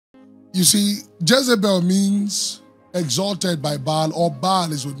You see, Jezebel means exalted by Baal, or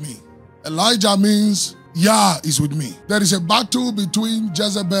Baal is with me. Elijah means Yah is with me. There is a battle between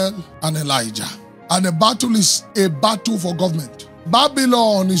Jezebel and Elijah. And the battle is a battle for government.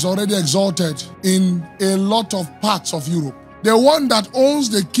 Babylon is already exalted in a lot of parts of Europe. The one that owns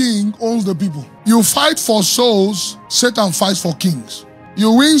the king owns the people. You fight for souls, Satan fights for kings.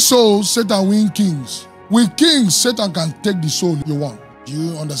 You win souls, Satan wins kings. With kings, Satan can take the soul you want. Do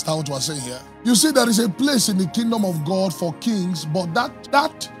you understand what we're saying here? You see, there is a place in the kingdom of God for kings, but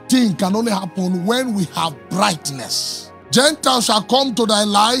that thing can only happen when we have brightness. Gentiles shall come to thy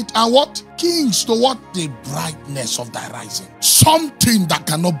light, and what? Kings to what? The brightness of thy rising. Something that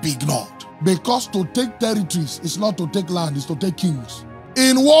cannot be ignored. Because to take territories is not to take land, it's to take kings.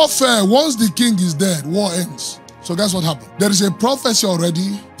 In warfare, once the king is dead, war ends. So guess what happened? There is a prophecy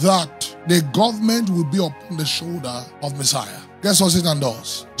already that the government will be upon the shoulder of Messiah. Guess what Satan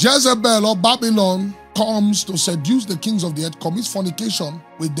does? Jezebel or Babylon comes to seduce the kings of the earth, commits fornication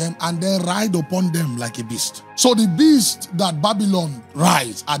with them, and then ride upon them like a beast. So the beast that Babylon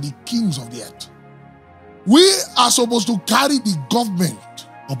rides are the kings of the earth. We are supposed to carry the government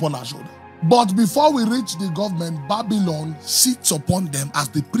upon our shoulder. But before we reach the government, Babylon sits upon them as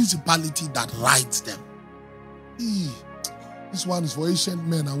the principality that rides them. This one is for ancient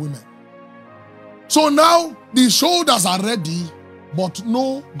men and women. So now the shoulders are ready, but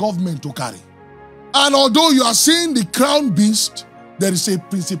no government to carry. And although you are seeing the crown beast, there is a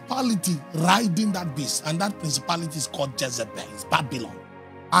principality riding that beast, and that principality is called Jezebel, it's Babylon.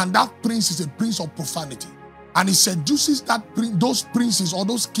 And that prince is a prince of profanity. And he seduces those princes or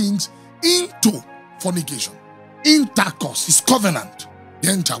those kings into fornication, intercourse, his covenant. They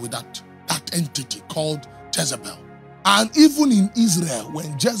enter with that entity called Jezebel. And even in Israel,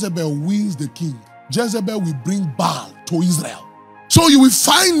 when Jezebel wins the king, Jezebel will bring Baal to Israel. So you will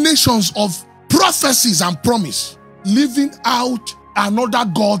find nations of prophecies and promise living out another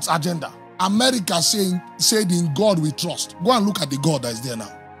God's agenda. America said in God we trust. Go and look at the God that is there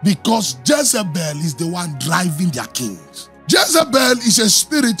now. Because Jezebel is the one driving their kings. Jezebel is a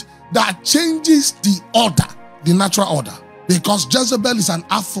spirit that changes the order, the natural order. Because Jezebel is an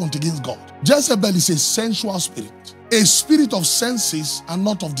affront against God. Jezebel is a sensual spirit, a spirit of senses and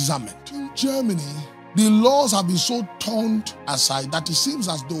not of discernment. In Germany, the laws have been so turned aside that it seems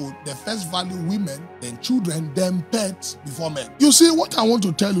as though they first value women, then children, then pets before men. You see, what I want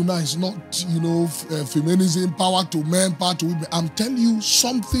to tell you now is not, feminism, power to men, power to women. I'm telling you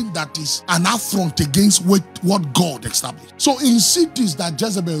something that is an affront against what God established. So in cities that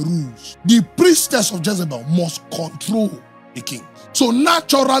Jezebel rules, the priestess of Jezebel must control the king. So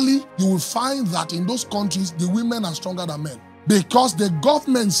naturally, you will find that in those countries, the women are stronger than men. Because the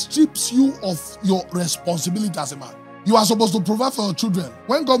government strips you of your responsibility as a man. You are supposed to provide for your children.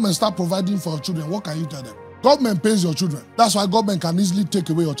 When government start providing for your children, what can you tell them? Government pays your children. That's why government can easily take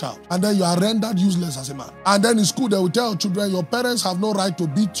away your child. And then you are rendered useless as a man. And then in school, they will tell your children, your parents have no right to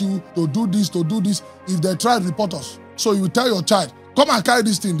beat you, to do this, to do this. If they try, report us. So you will tell your child, come and carry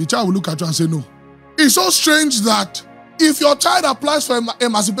this thing. The child will look at you and say no. It's so strange that if your child applies for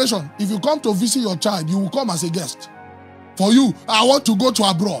emancipation, if you come to visit your child, you will come as a guest. For you, I want to go to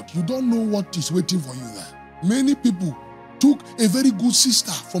abroad. You don't know what is waiting for you there. Many people took a very good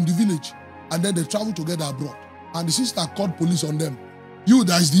sister from the village and then they traveled together abroad. And the sister called police on them. You,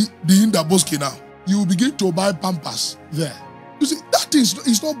 that is the Indaboski now. You begin to buy Pampers there. You see, that is,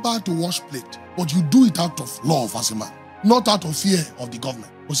 it's not bad to wash plate, but you do it out of love as a man, not out of fear of the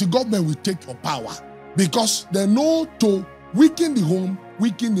government. You see, government will take your power because they know to weaken the home,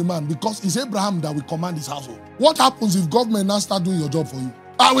 weaken the man, because it's Abraham that will command his household. What happens if government now start doing your job for you?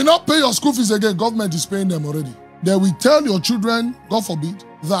 I will not pay your school fees again. Government is paying them already. They will tell your children, God forbid,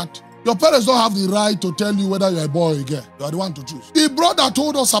 that your parents don't have the right to tell you whether you're a boy or a girl. You are the one to choose. The brother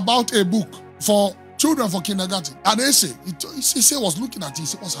told us about a book for children for kindergarten, an essay. He was looking at it, he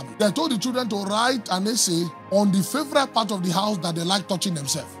said, what's happening? They told the children to write an essay on the favorite part of the house that they like touching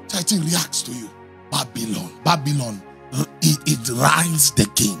themselves. So it reacts to you. Babylon. It rides the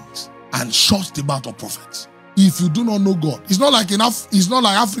kings and shuts the mouth of prophets. If you do not know God, it's not like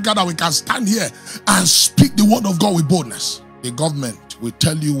Africa that we can stand here and speak the word of God with boldness. The government will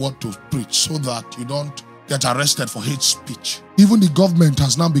tell you what to preach so that you don't get arrested for hate speech. Even the government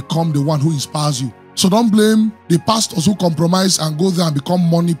has now become the one who inspires you. So don't blame the pastors who compromise and go there and become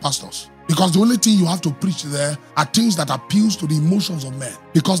money pastors. Because the only thing you have to preach there are things that appeals to the emotions of men.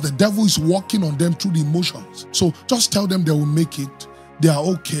 Because the devil is working on them through the emotions. So just tell them they will make it. they are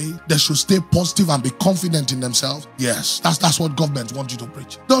okay, they should stay positive and be confident in themselves. Yes, that's what government want you to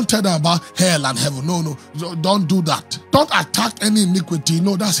preach. Don't tell them about hell and heaven. No, don't do that. Don't attack any iniquity.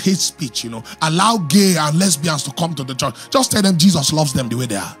 No, that's hate speech, Allow gay and lesbians to come to the church. Just tell them Jesus loves them the way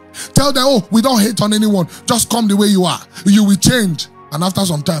they are. Tell them, oh, we don't hate on anyone. Just come the way you are. You will change. And after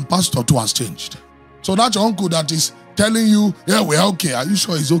some time, pastor too has changed. So that's your uncle that is telling you, yeah, we're okay. Are you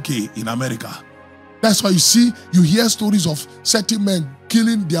sure it's okay in America? That's why you hear stories of certain men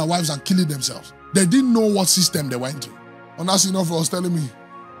killing their wives and killing themselves. They didn't know what system they went to. And that's enough was telling me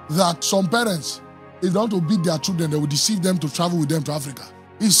that some parents, if they want to beat their children, they will deceive them to travel with them to Africa.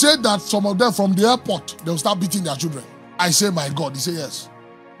 He said that some of them from the airport, they will start beating their children. I say, my God. He said, yes.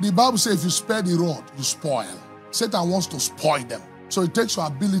 The Bible says if you spare the rod, you spoil. Satan wants to spoil them. So it takes your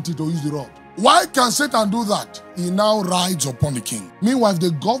ability to use the rod. Why can Satan do that? He now rides upon the king. Meanwhile, if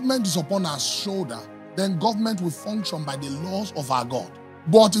the government is upon our shoulder, then government will function by the laws of our God.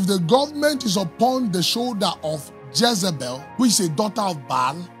 But if the government is upon the shoulder of Jezebel, who is a daughter of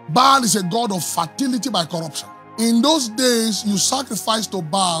Baal, Baal is a god of fertility by corruption. In those days, you sacrifice to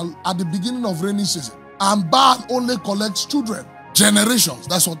Baal at the beginning of rainy season. And Baal only collects children. Generations,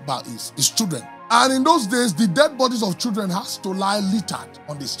 that's what Baal is children. And in those days, the dead bodies of children has to lie littered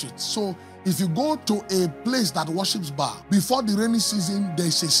on the streets. So if you go to a place that worships Baal, before the rainy season, there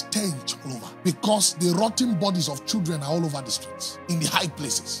is a stench all over because the rotten bodies of children are all over the streets, in the high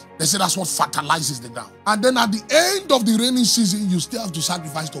places. They say that's what fertilizes the ground. And then at the end of the rainy season, you still have to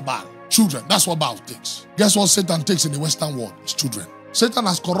sacrifice to Baal. Children, that's what Baal takes. Guess what Satan takes in the Western world? It's children. Satan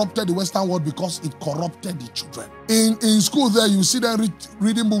has corrupted the Western world because it corrupted the children. In school there, you see them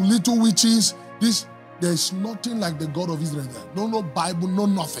reading books, little witches, there's nothing like the God of Israel there. No Bible, no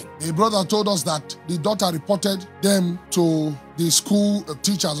nothing. A brother told us that the daughter reported them to the school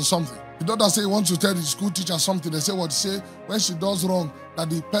teachers or something. The daughter said he wants to tell the school teacher something. They say what? Say when she does wrong,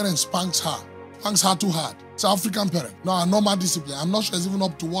 that the parent spanks her too hard. It's an African parent. No, a normal discipline. I'm not sure it's even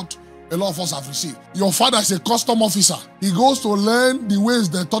up to what a lot of us have received. Your father is a custom officer. He goes to learn the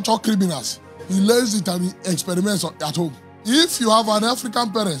ways they torture criminals. He learns it and he experiments at home. If you have an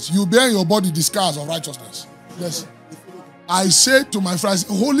African parent, you bear in your body the scars of righteousness. Yes. I said to my friends,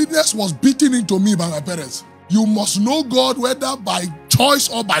 holiness was beaten into me by my parents. You must know God whether by choice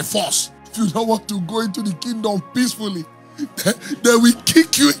or by force. If you don't want to go into the kingdom peacefully, they will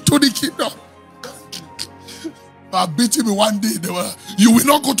kick you into the kingdom. Beating me one day, they were, you will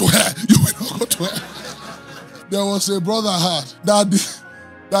not go to hell. You will not go to hell. There was a brother I had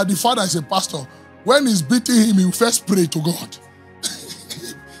that the father is a pastor. When he's beating him, he first pray to God.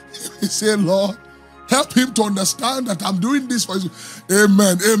 He say, Lord, help him to understand that I'm doing this for you.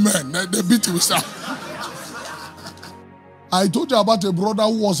 Amen, amen. The beating will start. I told you about a brother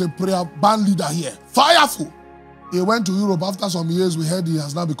who was a prayer band leader here. Fireful. He went to Europe. After some years, we heard he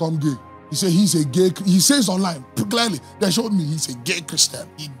has now become gay. He said he's a gay. He says online, clearly, they showed me he's a gay Christian.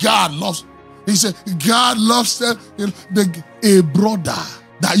 God loves. He said, God loves them. A brother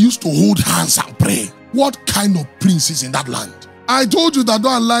that used to hold hands and pray. What kind of prince is in that land? I told you that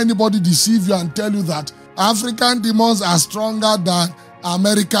don't allow anybody deceive you and tell you that African demons are stronger than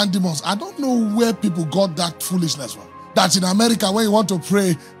American demons. I don't know where people got that foolishness from. That in America, when you want to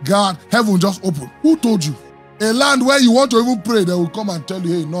pray, God, heaven just open. Who told you? A land where you want to even pray, they will come and tell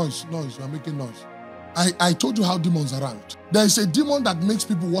you, hey, noise, you're making noise. I told you how demons are ranked. There is a demon that makes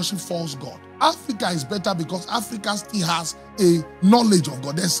people worship false God. Africa is better because Africa still has a knowledge of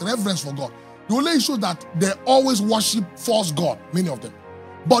God. There's reverence for God. The only issue that they always worship false God, many of them.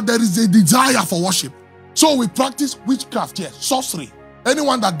 But there is a desire for worship. So we practice witchcraft here, sorcery.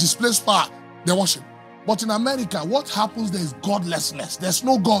 Anyone that displays power, they worship. But in America, what happens there is godlessness. There's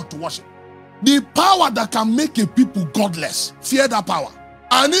no God to worship. The power that can make a people godless, fear that power.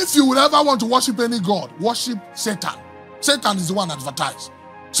 And if you will ever want to worship any God, worship Satan. Satan is the one advertised.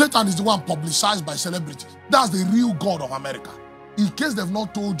 Satan is the one publicized by celebrities. That's the real God of America. In case they've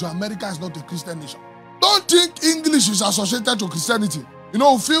not told you, America is not a Christian nation. Don't think English is associated to Christianity.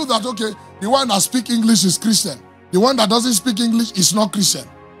 Feel that, okay, the one that speaks English is Christian. The one that doesn't speak English is not Christian.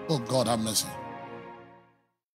 Oh, God have mercy.